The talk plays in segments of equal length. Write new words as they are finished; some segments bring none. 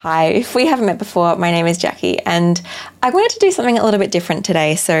Hi, if we haven't met before, my name is Jackie and I wanted to do something a little bit different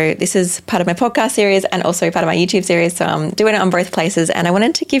today. So this is part of my podcast series and also part of my YouTube series. So I'm doing it on both places and I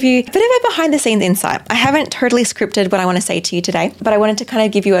wanted to give you a bit of a behind the scenes insight. I haven't totally scripted what I want to say to you today, but I wanted to kind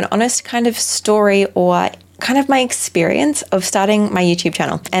of give you an honest kind of story or kind of my experience of starting my YouTube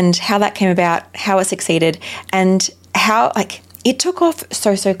channel and how that came about, how it succeeded and how it took off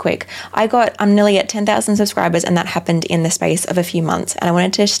so quick. I'm nearly at 10,000 subscribers and that happened in the space of a few months. And I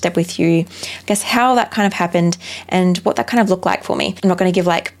wanted to step with you, I guess, how that kind of happened and what that kind of looked like for me. I'm not going to give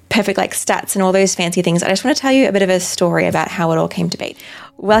perfect stats and all those fancy things. I just want to tell you a bit of a story about how it all came to be.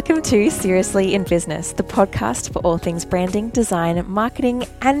 Welcome to Seriously in Business, the podcast for all things branding, design, marketing,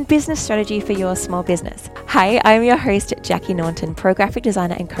 and business strategy for your small business. Hi, I'm your host, Jackie Norton, pro graphic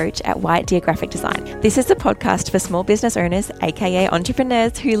designer and coach at White Deer Graphic Design. This is the podcast for small business owners, aka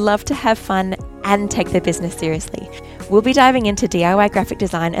entrepreneurs who love to have fun and take their business seriously. We'll be diving into DIY graphic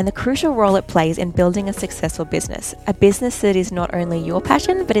design and the crucial role it plays in building a successful business, a business that is not only your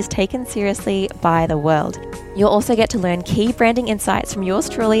passion, but is taken seriously by the world. You'll also get to learn key branding insights from yours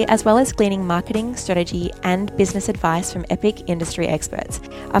truly, as well as gleaning marketing, strategy, and business advice from epic industry experts.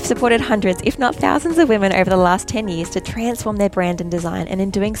 I've supported hundreds, if not thousands of women over the last 10 years to transform their brand and design, and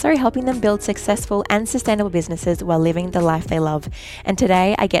in doing so, helping them build successful and sustainable businesses while living the life they love. And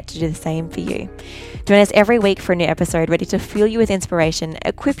today, I get to do the same for you. Join us every week for a new episode ready to fuel you with inspiration,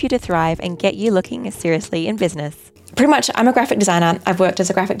 equip you to thrive, and get you looking seriously in business. Pretty much, I'm a graphic designer. I've worked as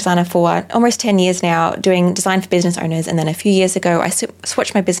a graphic designer for almost 10 years now, doing design for business owners. And then a few years ago, I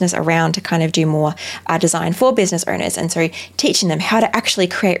switched my business around to kind of do more design for business owners. And so teaching them how to actually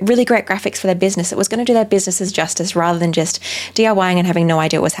create really great graphics for their business. It was going to do their businesses justice rather than just DIYing and having no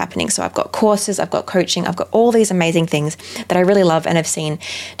idea what was happening. So I've got courses, I've got coaching, I've got all these amazing things that I really love and have seen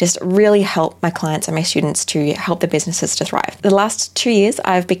just really help my clients and my students to help their businesses to thrive. The last 2 years,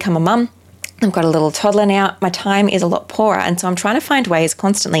 I've become a mum. I've got a little toddler now. My time is a lot poorer. And so I'm trying to find ways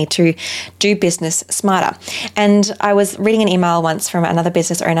constantly to do business smarter. And I was reading an email once from another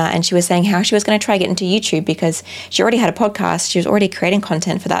business owner and she was saying how she was going to try to get into YouTube because she already had a podcast. She was already creating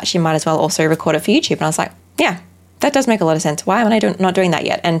content for that. She might as well also record it for YouTube. And I was like, yeah, that does make a lot of sense. Why am I not doing that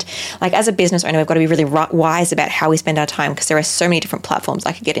yet? And as a business owner, we've got to be really wise about how we spend our time because there are so many different platforms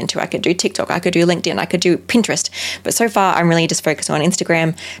I could get into. I could do TikTok, I could do LinkedIn, I could do Pinterest. But so far, I'm really just focused on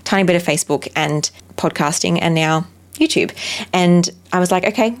Instagram, tiny bit of Facebook and podcasting, and now YouTube. And I was like,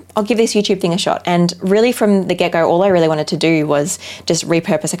 okay, I'll give this YouTube thing a shot. And really from the get-go, all I really wanted to do was just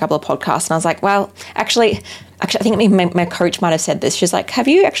repurpose a couple of podcasts. And I was like, well, actually, I think my coach might have said this. She's like, have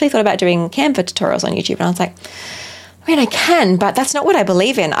you actually thought about doing Canva tutorials on YouTube? And I was like, I mean, I can, but that's not what I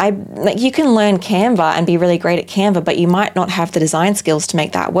believe in. You can learn Canva and be really great at Canva, but you might not have the design skills to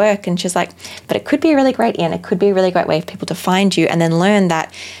make that work. And she's like, but it could be really great, Ian. It could be a really great way for people to find you and then learn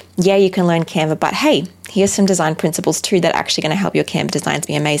that, yeah, you can learn Canva, but hey, here's some design principles too that are actually going to help your Canva designs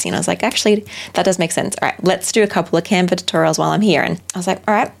be amazing. And I was like, actually, that does make sense. All right, let's do a couple of Canva tutorials while I'm here. And I was like,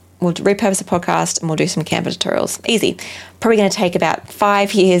 all right, we'll repurpose the podcast and we'll do some Canva tutorials. Easy. Probably going to take about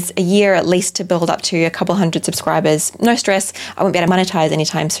 5 years, a year at least to build up to a couple hundred subscribers. No stress. I won't be able to monetize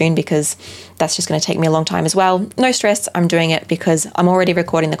anytime soon because that's just going to take me a long time as well. No stress. I'm doing it because I'm already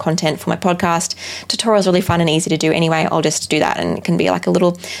recording the content for my podcast. Tutorials are really fun and easy to do anyway. I'll just do that and it can be like a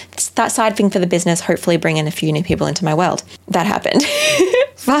little side thing for the business, hopefully bring in a few new people into my world. That happened.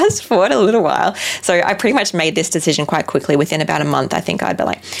 Fast forward a little while. So I pretty much made this decision quite quickly. Within about a month, I think I'd be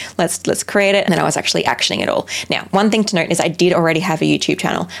like, let's create it. And then I was actually actioning it all. Now, one thing to note is I did already have a YouTube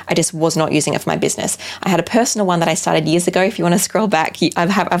channel. I just was not using it for my business. I had a personal one that I started years ago. If you want to scroll back,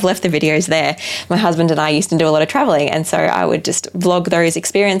 I've left the videos there. My husband and I used to do a lot of traveling. And so I would just vlog those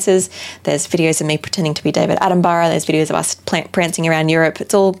experiences. There's videos of me pretending to be David Attenborough. There's videos of us prancing around Europe.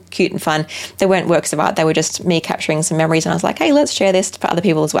 It's all cute and fun. They weren't works of art. They were just me capturing some memories. And I was like, hey, let's share this for other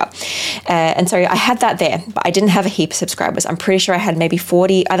people as well. And so I had that there, but I didn't have a heap of subscribers. I'm pretty sure I had maybe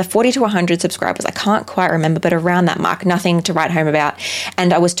either 40 to 100 subscribers. I can't quite remember, but around that mark, nothing to write home about.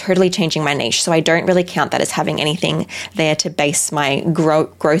 And I was totally changing my niche. So I don't really count that as having anything there to base my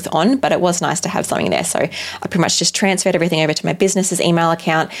growth on, but it was nice to have something there. So I pretty much just transferred everything over to my business's email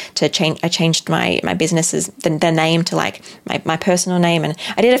account I changed my business's, the name to my personal name. And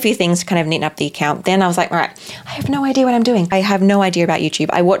I did a few things to kind of neaten up the account. Then I was like, all right, I have no idea what I'm doing. I have no idea about YouTube.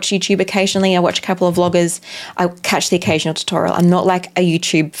 I watch YouTube occasionally. I watch a couple of vloggers. I catch the occasional tutorial. I'm not like a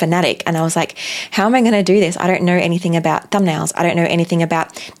YouTube fanatic. And I was like, how am I going to do this? I don't know anything about thumbnails. I don't know anything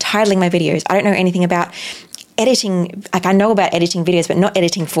about titling my videos. I don't know anything about editing. I know about editing videos, but not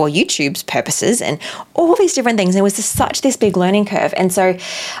editing for YouTube's purposes and all these different things. And it was just such this big learning curve. And so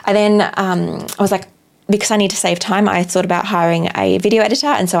I then I was like, because I need to save time, I thought about hiring a video editor.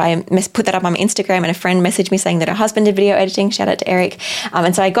 And so I put that up on my Instagram, and a friend messaged me saying that her husband did video editing. Shout out to Eric.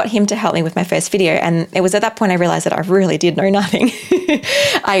 And so I got him to help me with my first video. And it was at that point I realized that I really did know nothing.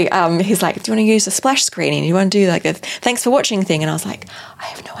 He's like, do you want to use a splash screen? And you want to do like a thanks for watching thing? And I was like, I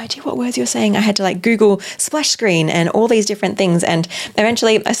have no idea what words you're saying. I had to like Google splash screen and all these different things. And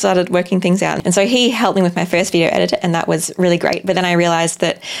eventually I started working things out. And so he helped me with my first video editor, and that was really great. But then I realized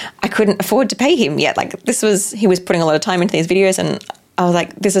that I couldn't afford to pay him yet. Like he was putting a lot of time into these videos, and I was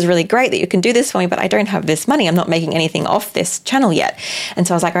like, this is really great that you can do this for me, but I don't have this money. I'm not making anything off this channel yet. And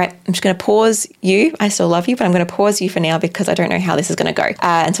so I was like, all right, I'm just going to pause you. I still love you, but I'm going to pause you for now because I don't know how this is going to go.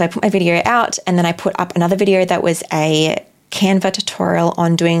 And so I put my video out, and then I put up another video that was a Canva tutorial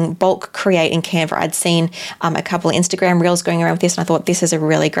on doing bulk create in Canva. I'd seen a couple of Instagram reels going around with this, and I thought this is a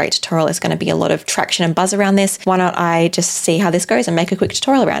really great tutorial. There's going to be a lot of traction and buzz around this. Why not I just see how this goes and make a quick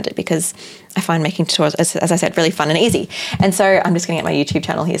tutorial around it, because I find making tutorials, as I said, really fun and easy. And so I'm just going to get my YouTube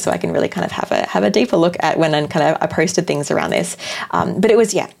channel here so I can really kind of have a deeper look at when I posted things around this. But it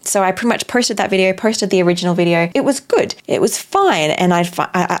was, so I pretty much posted that video, posted the original video. It was good. It was fine. And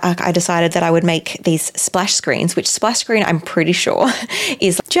I decided that I would make these splash screens, which splash screen I'm pretty sure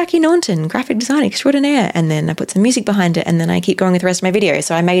is Jackie Naunton, graphic design extraordinaire. And then I put some music behind it, and then I keep going with the rest of my video.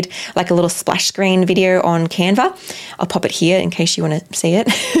 So I made like a little splash screen video on Canva. I'll pop it here in case you want to see it.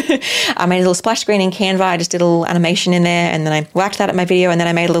 I made a little splash screen in Canva. I just did a little animation in there, and then I whacked that at my video, and then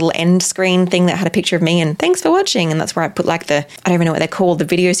I made a little end screen thing that had a picture of me and thanks for watching. And that's where I put like I don't even know what they're called, the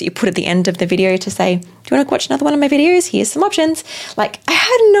videos that you put at the end of the video to say, do you want to watch another one of my videos? Here's some options. Like, I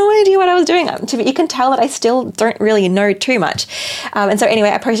had no idea what I was doing. You can tell that I still don't really know too much. And so anyway,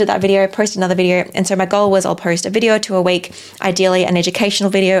 I posted that video, posted another video. And so my goal was I'll post a video to a week, ideally an educational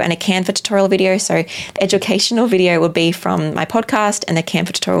video and a Canva tutorial video. So the educational video would be from my podcast, and the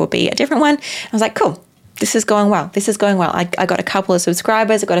Canva tutorial would be a different one. I was like, cool. This is going well. This is going well. I got a couple of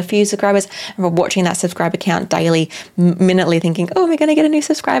subscribers. I got a few subscribers. I'm watching that subscriber count daily, minutely thinking, oh, we're going to get a new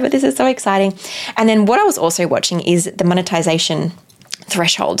subscriber. This is so exciting. And then what I was also watching is the monetization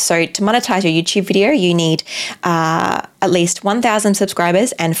threshold. So to monetize your YouTube video, you need at least 1,000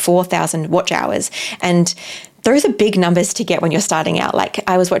 subscribers and 4,000 watch hours. And those are big numbers to get when you're starting out. Like,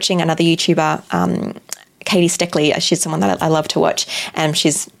 I was watching another YouTuber, Katie Steckley. She's someone that I love to watch, and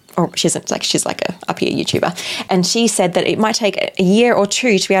she's like a up here YouTuber, and she said that it might take a year or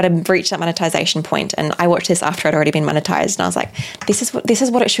two to be able to reach that monetization point. And I watched this after I'd already been monetized, and I was like, this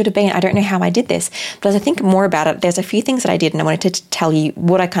is what it should have been. I don't know how I did this, but as I think more about it, there's a few things that I did, and I wanted to tell you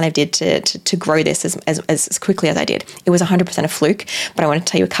what I kind of did to grow this as quickly as I did. It was 100% a fluke, but I wanted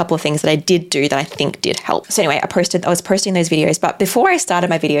to tell you a couple of things that I did do that I think did help. So anyway, I was posting those videos, but before I started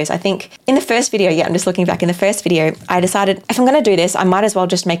my videos, I think in the first video, I'm just looking back, in the first video, I decided if I'm going to do this, I might as well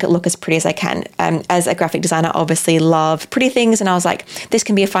just make it look as pretty as I can. As a graphic designer, obviously love pretty things, and I was like, this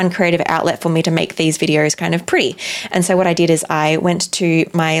can be a fun creative outlet for me to make these videos kind of pretty. And so what I did is I went to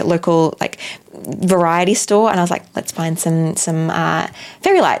my local variety store, and I was like, let's find some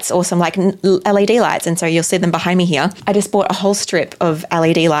fairy lights or some LED lights. And so you'll see them behind me here. I just bought a whole strip of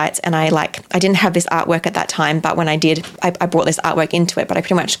LED lights, and I didn't have this artwork at that time, but when I did, I brought this artwork into it. But I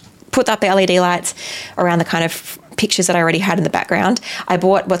pretty much put up the LED lights around the kind of pictures that I already had in the background. I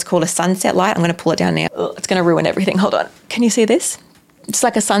bought what's called a sunset light. I'm going to pull it down now. It's going to ruin everything. Hold on. Can you see this? It's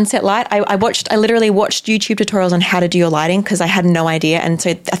like a sunset light. I literally watched YouTube tutorials on how to do your lighting because I had no idea. And so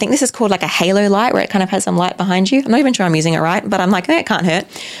I think this is called like a halo light, where it kind of has some light behind you. I'm not even sure I'm using it right, but I'm like, it can't hurt.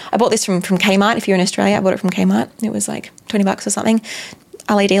 I bought this from Kmart. If you're in Australia, I bought it from Kmart. It was like $20 or something.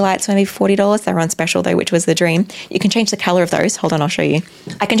 LED lights, maybe $40. They were on special though, which was the dream. You can change the color of those. Hold on, I'll show you.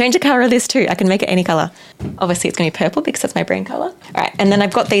 I can change the color of this too. I can make it any color. Obviously it's going to be purple because that's my brain color. All right, and then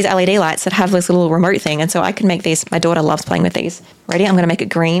I've got these LED lights that have this little remote thing, and so I can make these. My daughter loves playing with these. Ready? I'm going to make it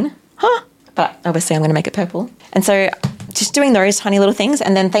green. But obviously I'm going to make it purple. And so just doing those tiny little things.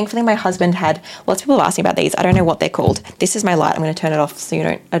 And then thankfully my husband had, lots of people have asked me about these. I don't know what they're called. This is my light. I'm going to turn it off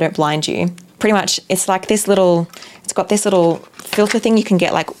so I don't blind you. Pretty much it's like it's got this little filter thing. You can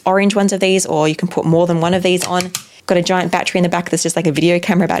get like orange ones of these, or you can put more than one of these on. Got a giant battery in the back that's just like a video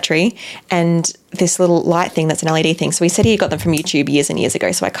camera battery, and this little light thing that's an LED thing. So he said he got them from YouTube years and years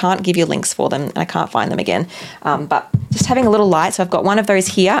ago, so I can't give you links for them and I can't find them again. But just having a little light. So I've got one of those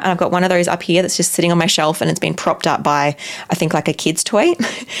here, and I've got one of those up here that's just sitting on my shelf, and it's been propped up by, I think, like a kid's toy.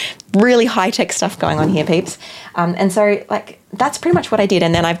 Really high-tech stuff going on here, peeps. And so that's pretty much what I did.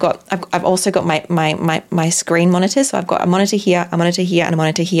 And then I've also got my screen monitors. So I've got a monitor here, a monitor here, and a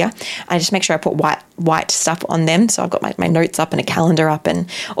monitor here. I just make sure I put white stuff on them. So I've got my notes up and a calendar up and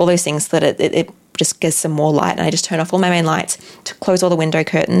all those things so that it just gives some more light. And I just turn off all my main lights to close all the window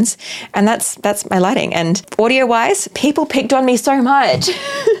curtains. And that's my lighting. And audio wise, people picked on me so much.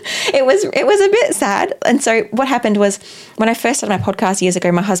 It was a bit sad. And so what happened was when I first started my podcast years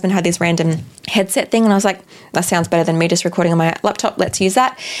ago, my husband had this random headset thing. And I was like, that sounds better than me just recording on my laptop. Let's use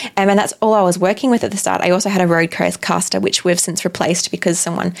that. And that's all I was working with at the start. I also had a Rodecaster, which we've since replaced because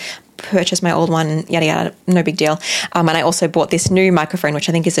someone purchased my old one, yada, yada, no big deal. And I also bought this new microphone, which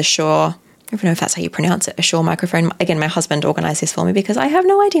I think is a Shure, I don't know if that's how you pronounce it, a Shure microphone. Again, my husband organised this for me because I have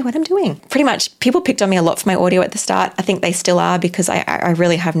no idea what I'm doing. Pretty much, people picked on me a lot for my audio at the start. I think they still are because I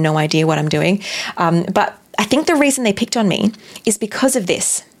really have no idea what I'm doing. But I think the reason they picked on me is because of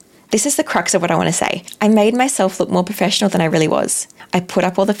this. This is the crux of what I want to say. I made myself look more professional than I really was. I put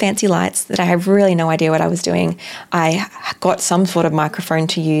up all the fancy lights that I have really no idea what I was doing. I got some sort of microphone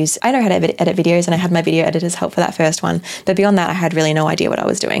to use. I know how to edit videos, and I had my video editors help for that first one. But beyond that, I had really no idea what I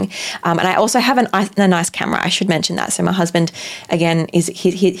was doing. And I also have a nice camera. I should mention that. So my husband, again,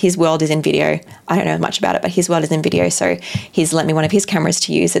 his world is in video. I don't know much about it, but his world is in video. So he's lent me one of his cameras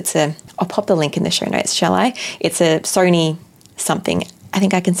to use. I'll pop the link in the show notes, shall I? It's a Sony something. I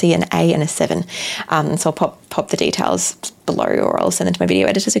think I can see an A and a 7. So I'll pop the details below, or I'll send them to my video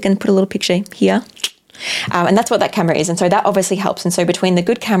editor so I can put a little picture here. And that's what that camera is. And so that obviously helps. And so between the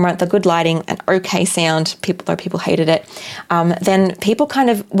good camera, the good lighting, and okay sound, though people hated it, then people kind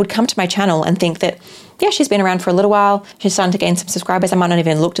of would come to my channel and think that, yeah, she's been around for a little while. She's starting to gain some subscribers. I might not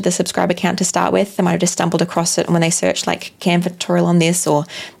even looked at the subscriber count to start with. They might have just stumbled across it. And when they search like Canva tutorial on this or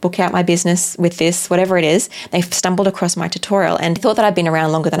book out my business with this, whatever it is, they've stumbled across my tutorial and thought that I'd been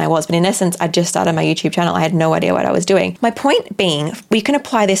around longer than I was. But in essence, I just started my YouTube channel. I had no idea what I was doing. My point being, we can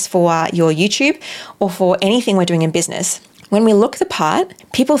apply this for your YouTube or for anything we're doing in business. When we look the part,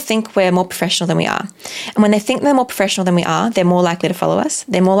 people think we're more professional than we are. And when they think they're more professional than we are, they're more likely to follow us,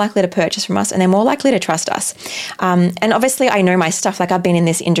 they're more likely to purchase from us, and they're more likely to trust us. And obviously I know my stuff, like I've been in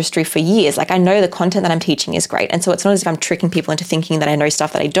this industry for years. Like I know the content that I'm teaching is great. And so it's not as if I'm tricking people into thinking that I know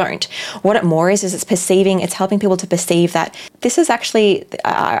stuff that I don't. What it more is it's helping people to perceive that this is actually,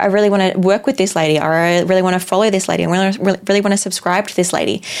 I really want to work with this lady, or I really want to follow this lady, I really want to subscribe to this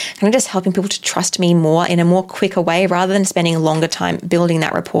lady. And I'm just helping people to trust me more in a more quicker way rather than spending a longer time building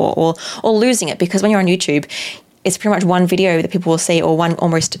that rapport or losing it. Because when you're on YouTube, it's pretty much one video that people will see, or one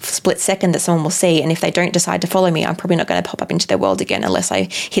almost split second that someone will see. And if they don't decide to follow me, I'm probably not going to pop up into their world again unless I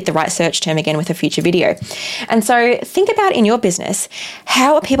hit the right search term again with a future video. And so think about in your business,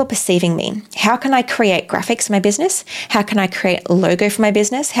 how are people perceiving me? How can I create graphics for my business? How can I create a logo for my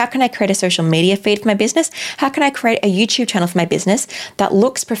business? How can I create a social media feed for my business? How can I create a YouTube channel for my business that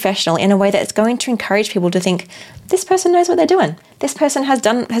looks professional in a way that's going to encourage people to think, this person knows what they're doing. This person has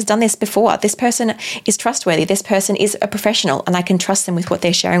done this before. This person is trustworthy. This person is a professional, and I can trust them with what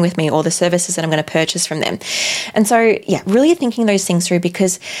they're sharing with me or the services that I'm going to purchase from them. And so, yeah, really thinking those things through,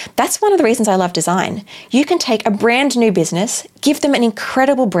 because that's one of the reasons I love design. You can take a brand new business, give them an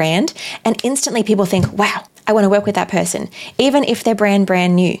incredible brand, and instantly people think, wow, I want to work with that person, even if they're brand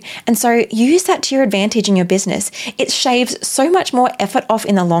new. And so use that to your advantage in your business. It shaves so much more effort off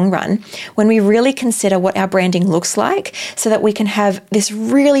in the long run when we really consider what our branding looks like, so that we can have this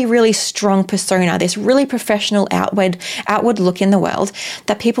really, really strong persona, this really professional outward look in the world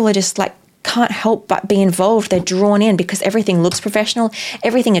that people are just like, can't help but be involved. They're drawn in because everything looks professional,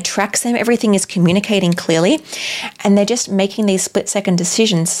 everything attracts them, everything is communicating clearly, and they're just making these split-second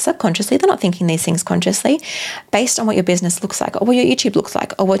decisions subconsciously. They're not thinking these things consciously, based on what your business looks like, or what your YouTube looks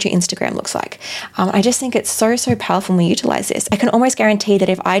like, or what your Instagram looks like. I just think it's so powerful when we utilize this. I can almost guarantee that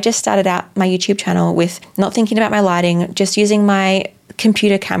if I just started out my YouTube channel with not thinking about my lighting, just using my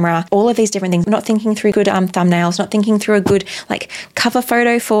computer camera, all of these different things, not thinking through good thumbnails, not thinking through a good like cover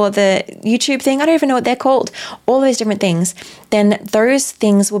photo for the YouTube thing, I don't even know what they're called, all those different things, then those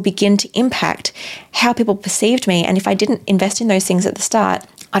things will begin to impact how people perceived me. And if I didn't invest in those things at the start,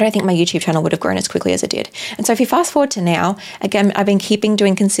 I don't think my YouTube channel would have grown as quickly as it did. And so if you fast forward to now, again, I've been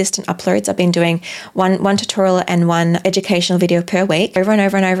doing consistent uploads. I've been doing one tutorial and one educational video per week over and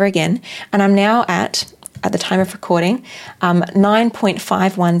over and over again. And I'm now at the time of recording,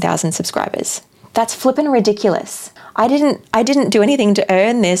 9.51 thousand subscribers. That's flippin' ridiculous. I didn't do anything to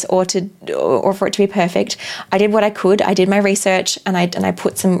earn this or for it to be perfect. I did what I could. I did my research and I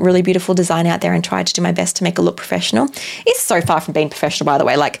put some really beautiful design out there and tried to do my best to make it look professional. It's so far from being professional, by the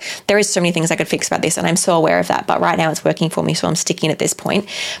way. Like, there is so many things I could fix about this, and I'm so aware of that. But right now it's working for me, so I'm sticking at this point.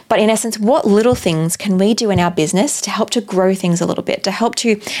 But in essence, what little things can we do in our business to help to grow things a little bit, to help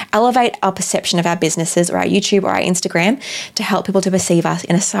to elevate our perception of our businesses or our YouTube or our Instagram, to help people to perceive us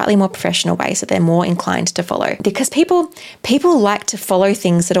in a slightly more professional way so they're more inclined to follow? Because people like to follow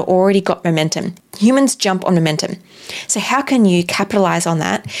things that are already got momentum. Humans jump on momentum. So how can you capitalize on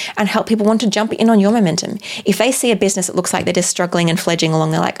that and help people want to jump in on your momentum? If they see a business that looks like they're just struggling and fledging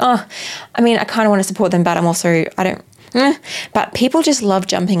along, they're like, oh, I mean, I kind of want to support them, but but people just love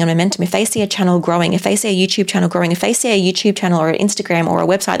jumping on momentum. If they see a channel growing, if they see a YouTube channel growing, if they see a YouTube channel or an Instagram or a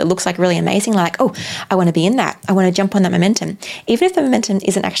website that looks like really amazing, like, oh, I want to be in that. I want to jump on that momentum. Even if the momentum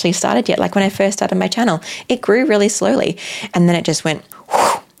isn't actually started yet, like when I first started my channel, it grew really slowly. And then it just went,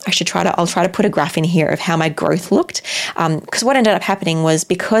 whew. I'll try to put a graph in here of how my growth looked. Because what ended up happening was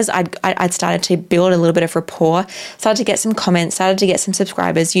because I'd started to build a little bit of rapport, started to get some comments, started to get some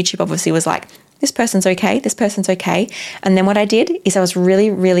subscribers. YouTube obviously was like, this person's okay, this person's okay. And then what I did is I was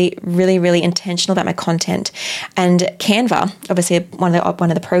really, really, really, really intentional about my content. And Canva, obviously one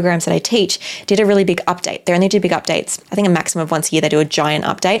of the programs that I teach, did a really big update. They only do big updates. I think a maximum of once a year they do a giant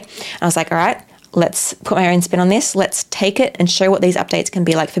update. And I was like, all right, let's put my own spin on this. Let's take it and show what these updates can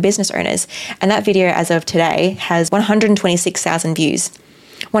be like for business owners. And that video, as of today, has 126,000 views.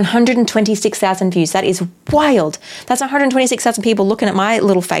 126,000 views. That is wild. That's 126,000 people looking at my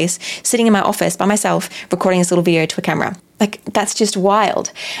little face, sitting in my office by myself, recording this little video to a camera. Like, that's just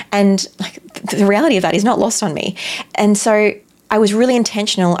wild. And like, the reality of that is not lost on me. And so I was really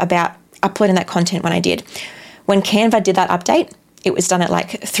intentional about uploading that content when I did. When Canva did that update, it was done at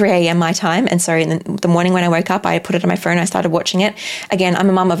like 3 a.m. my time. And so in the morning when I woke up, I put it on my phone. I started watching it. Again, I'm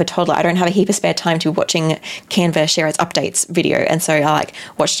a mum of a toddler. I don't have a heap of spare time to be watching Canva share its updates video. And so I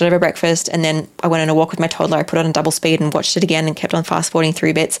watched it over breakfast. And then I went on a walk with my toddler. I put it on double speed and watched it again and kept on fast forwarding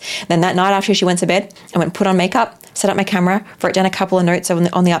through bits. Then that night after she went to bed, I went and put on makeup, set up my camera, wrote down a couple of notes on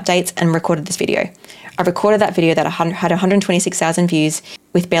the updates and recorded this video. I recorded that video that had 126,000 views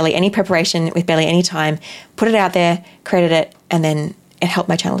with barely any preparation, with barely any time, put it out there, created it, and then it helped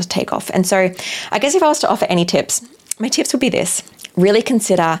my channel to take off. And so I guess if I was to offer any tips, my tips would be this. Really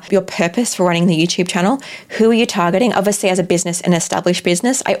consider your purpose for running the YouTube channel. Who are you targeting? Obviously, as a business, an established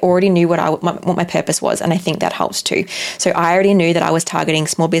business, I already knew what my purpose was, and I think that helps too. So I already knew that I was targeting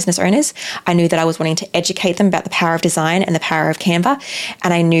small business owners. I knew that I was wanting to educate them about the power of design and the power of Canva,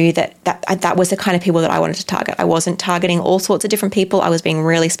 and I knew that was the kind of people that I wanted to target. I wasn't targeting all sorts of different people. I was being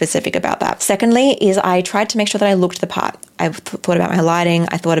really specific about that. Secondly, is I tried to make sure that I looked the part. I thought about my lighting.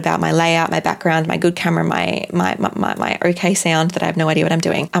 I thought about my layout, my background, my good camera, my okay sound that I have no idea what I'm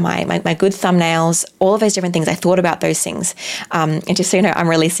doing. My good thumbnails, all of those different things. I thought about those things. And just so you know, I'm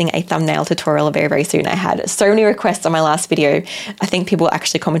releasing a thumbnail tutorial very, very soon. I had so many requests on my last video. I think people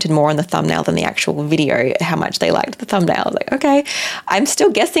actually commented more on the thumbnail than the actual video, how much they liked the thumbnail. I was like, okay, I'm still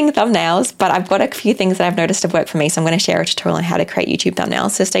guessing thumbnails, but I've got a few things that I've noticed have worked for me. So I'm going to share a tutorial on how to create YouTube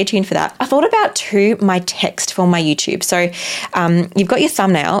thumbnails. So stay tuned for that. I thought about too my text for my YouTube. So you've got your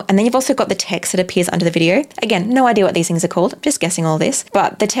thumbnail and then you've also got the text that appears under the video. Again, no idea what these things are called. I'm just guessing all this.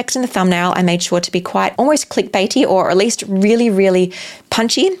 But the text in the thumbnail, I made sure to be quite almost clickbaity, or at least really, really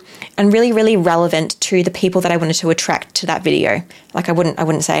punchy and really, really relevant to the people that I wanted to attract to that video. Like I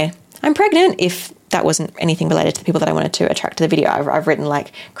wouldn't say, I'm pregnant, if that wasn't anything related to the people that I wanted to attract to the video. I've written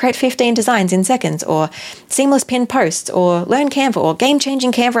like, create 15 designs in seconds, or seamless pinned posts, or learn Canva, or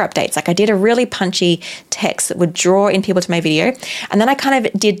game-changing Canva updates. Like I did a really punchy text that would draw in people to my video. And then I kind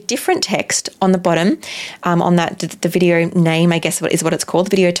of did different text on the bottom, on that, the video name, I guess is what it's called,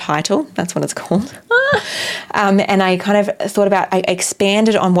 the video title, that's what it's called. And I kind of thought about, I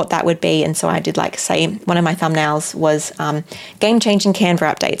expanded on what that would be. And so I did like, say, one of my thumbnails was game-changing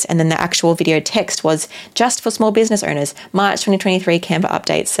Canva updates. And then the actual video text was just for small business owners, March 2023 Canva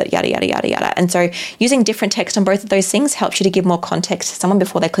updates, yada, yada, yada, yada. And so using different text on both of those things helps you to give more context to someone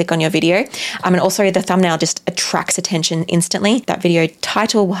before they click on your video. And also the thumbnail just attracts attention instantly. That video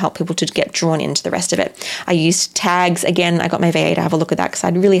title will help people to get drawn into the rest of it. I used tags. Again, I got my VA to have a look at that because I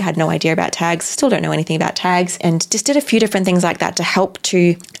really had no idea about tags. Still don't know anything about tags, and just did a few different things like that to help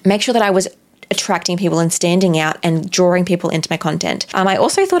to make sure that I was attracting people and standing out and drawing people into my content. I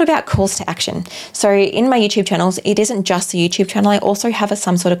also thought about calls to action. So in my YouTube channels, it isn't just the YouTube channel. I also have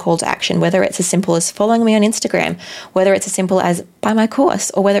some sort of call to action, whether it's as simple as following me on Instagram, whether it's as simple as buy my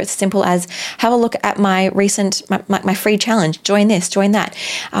course, or whether it's as simple as have a look at my recent, my free challenge, join this, join that.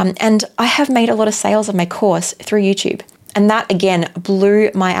 And I have made a lot of sales of my course through YouTube. And that, again, blew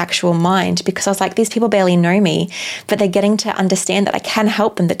my actual mind, because I was like, these people barely know me, but they're getting to understand that I can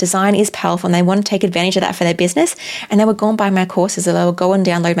help them, that design is powerful, and they want to take advantage of that for their business. And they would go and buy my courses, or they would go and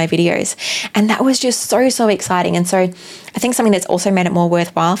download my videos. And that was just so, so exciting. And so I think something that's also made it more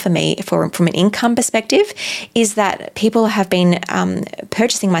worthwhile for me from an income perspective is that people have been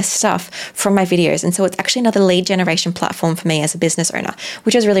purchasing my stuff from my videos. And so it's actually another lead generation platform for me as a business owner,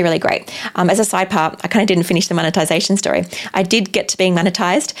 which is really, really great. As a side part, I kind of didn't finish the monetization story. video. I did get to being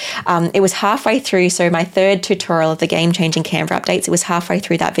monetized. It was halfway through. So my third tutorial of the game-changing Canva updates, it was halfway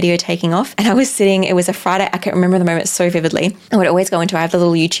through that video taking off. And I was sitting, it was a Friday. I can remember the moment so vividly. I would always go into, I have the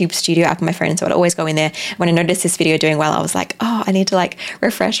little YouTube studio app on my phone. So I'd always go in there. When I noticed this video doing well, I was like, oh, I need to like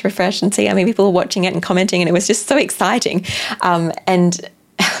refresh and see how many people are watching it and commenting. And it was just so exciting. And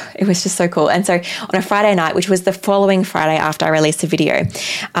it was just so cool. And so on a Friday night, which was the following Friday after I released the video,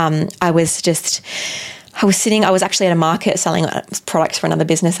 I was actually at a market selling products for another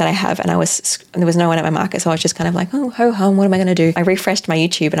business that I have. And there was no one at my market. So I was just kind of like, oh, ho hum, what am I going to do? I refreshed my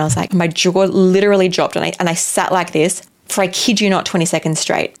YouTube and I was like, my jaw literally dropped. And I sat like this for, I kid you not, 20 seconds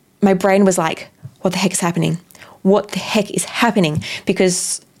straight. My brain was like, what the heck is happening? What the heck is happening?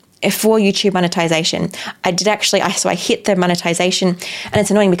 Because for YouTube monetization, I hit the monetization, and it's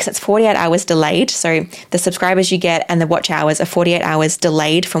annoying because it's 48 hours delayed. So the subscribers you get and the watch hours are 48 hours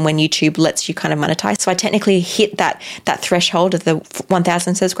delayed from when YouTube lets you kind of monetize. So I technically hit that threshold of the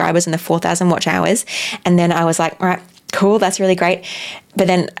 1,000 subscribers and the 4,000 watch hours. And then I was like, all right, cool, that's really great. But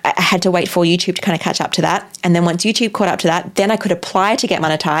then I had to wait for YouTube to kind of catch up to that. And then once YouTube caught up to that, then I could apply to get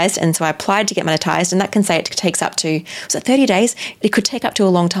monetized. And so I applied to get monetized, and that can say it takes up to, was it 30 days? It could take up to a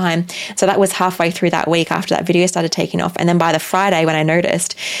long time. So that was halfway through that week after that video started taking off. And then by the Friday when I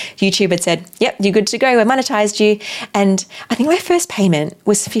noticed, YouTube had said, yep, you're good to go. I monetized you. And I think my first payment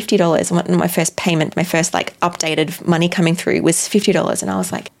was $50. My first payment, my first like updated money coming through was $50. And I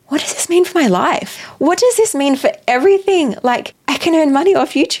was like, what does this mean for my life? What does this mean for everything? Like, I can earn money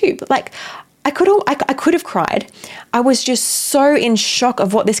off YouTube. Like, I could have cried. I was just so in shock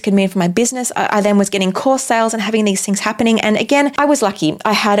of what this could mean for my business. I then was getting course sales and having these things happening. And again, I was lucky.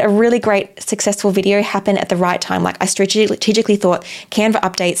 I had a really great, successful video happen at the right time. Like I strategically thought Canva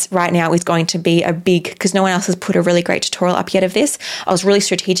updates right now is going to be a big, because no one else has put a really great tutorial up yet of this. I was really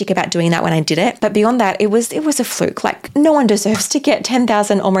strategic about doing that when I did it. But beyond that, it was a fluke. Like no one deserves to get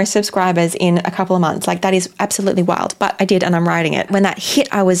 10,000 almost subscribers in a couple of months. Like that is absolutely wild. But I did, and I'm riding it. When that hit,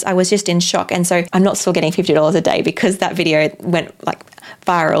 I was just in shock. And so I'm not still getting $50 a day because that video went like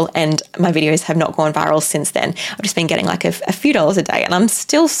viral, and my videos have not gone viral since then. I've just been getting like a few dollars a day, and I'm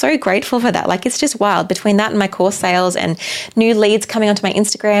still so grateful for that. Like it's just wild between that and my course sales and new leads coming onto my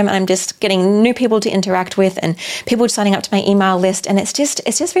Instagram, and I'm just getting new people to interact with and people signing up to my email list. And it's just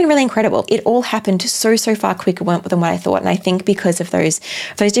been really incredible. It all happened so far quicker than what I thought. And I think because of those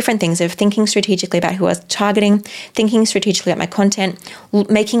different things of thinking strategically about who I was targeting, thinking strategically about my content,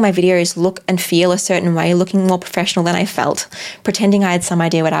 making my videos look and feel a certain way, looking more professional than I felt, pretending I had some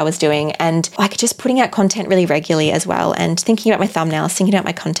idea what I was doing, and like just putting out content really regularly as well, and thinking about my thumbnails, thinking about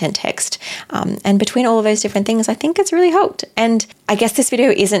my content text. And between all of those different things, I think it's really helped. And I guess this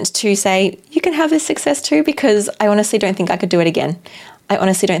video isn't to say you can have this success too, because I honestly don't think I could do it again. I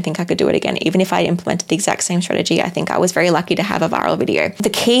honestly don't think I could do it again. Even if I implemented the exact same strategy, I think I was very lucky to have a viral video. The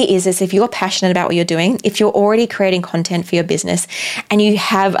key is if you're passionate about what you're doing, if you're already creating content for your business and you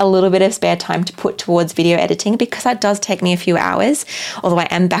have a little bit of spare time to put towards video editing, because that does take me a few hours, although I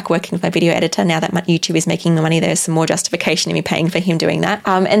am back working with my video editor now that my YouTube is making the money, there's some more justification in me paying for him doing that.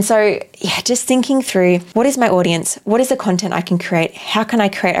 And so, yeah, just thinking through what is my audience? What is the content I can create? How can I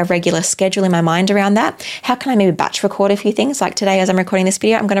create a regular schedule in my mind around that? How can I maybe batch record a few things? Like today, as I'm recording this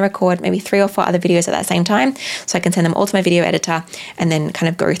video, I'm going to record maybe 3 or 4 other videos at that same time, so I can send them all to my video editor and then kind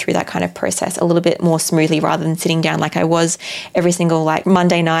of go through that kind of process a little bit more smoothly, rather than sitting down like I was every single like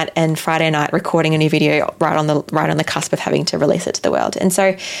Monday night and Friday night recording a new video right on the cusp of having to release it to the world. And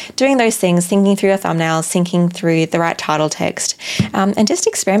so doing those things, thinking through your thumbnails, thinking through the right title text, and just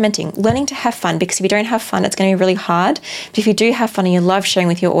experimenting, learning to have fun, because if you don't have fun, it's going to be really hard. But if you do have fun and you love sharing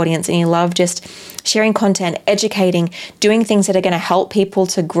with your audience and you love just sharing content, educating, doing things that are going to help people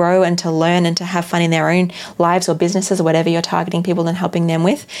to grow and to learn and to have fun in their own lives or businesses or whatever you're targeting people and helping them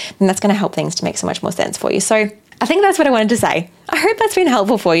with, then that's going to help things to make so much more sense for you. So I think that's what I wanted to say. I hope that's been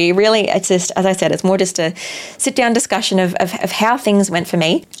helpful for you. Really, it's just, as I said, it's more just a sit-down discussion of how things went for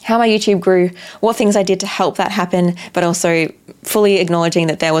me, how my YouTube grew, what things I did to help that happen, but also fully acknowledging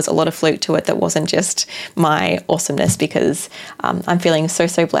that there was a lot of fluke to it that wasn't just my awesomeness, because I'm feeling so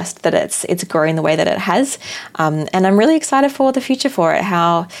blessed that it's growing the way that it has. And I'm really excited for the future for it,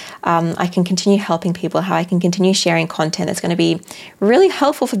 how I can continue helping people, how I can continue sharing content that's going to be really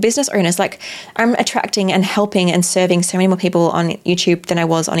helpful for business owners. Like I'm attracting and helping and serving so many more people on YouTube than I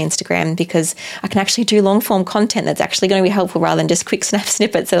was on Instagram, because I can actually do long form content that's actually going to be helpful rather than just quick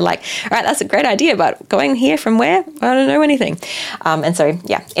snippets that are like, all right, that's a great idea, but going here from where? I don't know anything. And so,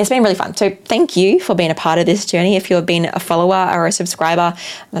 yeah, it's been really fun. So thank you for being a part of this journey. If you've been a follower or a subscriber,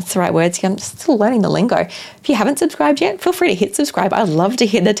 that's the right words. I'm still learning the lingo. If you haven't subscribed yet, feel free to hit subscribe. I'd love to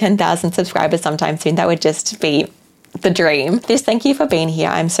hit the 10,000 subscribers sometime soon. That would just be the dream. Just thank you for being here.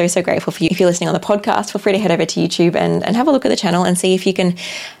 I'm so grateful for you. If you're listening on the podcast, feel free to head over to YouTube and have a look at the channel and see if you can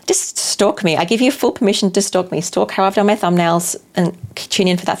just stalk me. I give you full permission to stalk me. Stalk how I've done my thumbnails and tune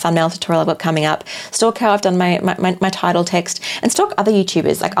in for that thumbnail tutorial I've got coming up. Stalk how I've done my title text, and stalk other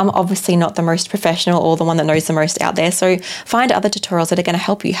YouTubers. Like, I'm obviously not the most professional or the one that knows the most out there. So find other tutorials that are going to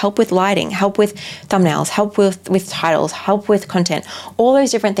help you, help with lighting, help with thumbnails, help with titles, help with content, all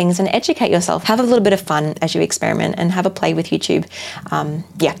those different things, and educate yourself. Have a little bit of fun as you experiment and have a play with YouTube.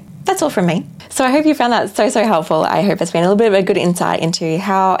 That's all from me. So I hope you found that so helpful. I hope it's been a little bit of a good insight into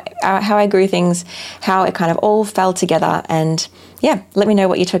how I grew things, how it kind of all fell together, and let me know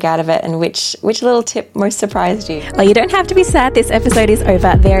what you took out of it and which little tip most surprised you. Well, you don't have to be sad. This episode is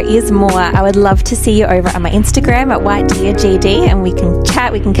over. There is more. I would love to see you over on my Instagram at WhiteDeerGD, and we can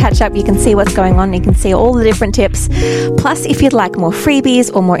chat, we can catch up, you can see what's going on, you can see all the different tips. Plus, if you'd like more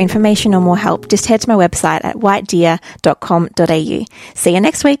freebies or more information or more help, just head to my website at whitedeer.com.au. See you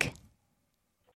next week.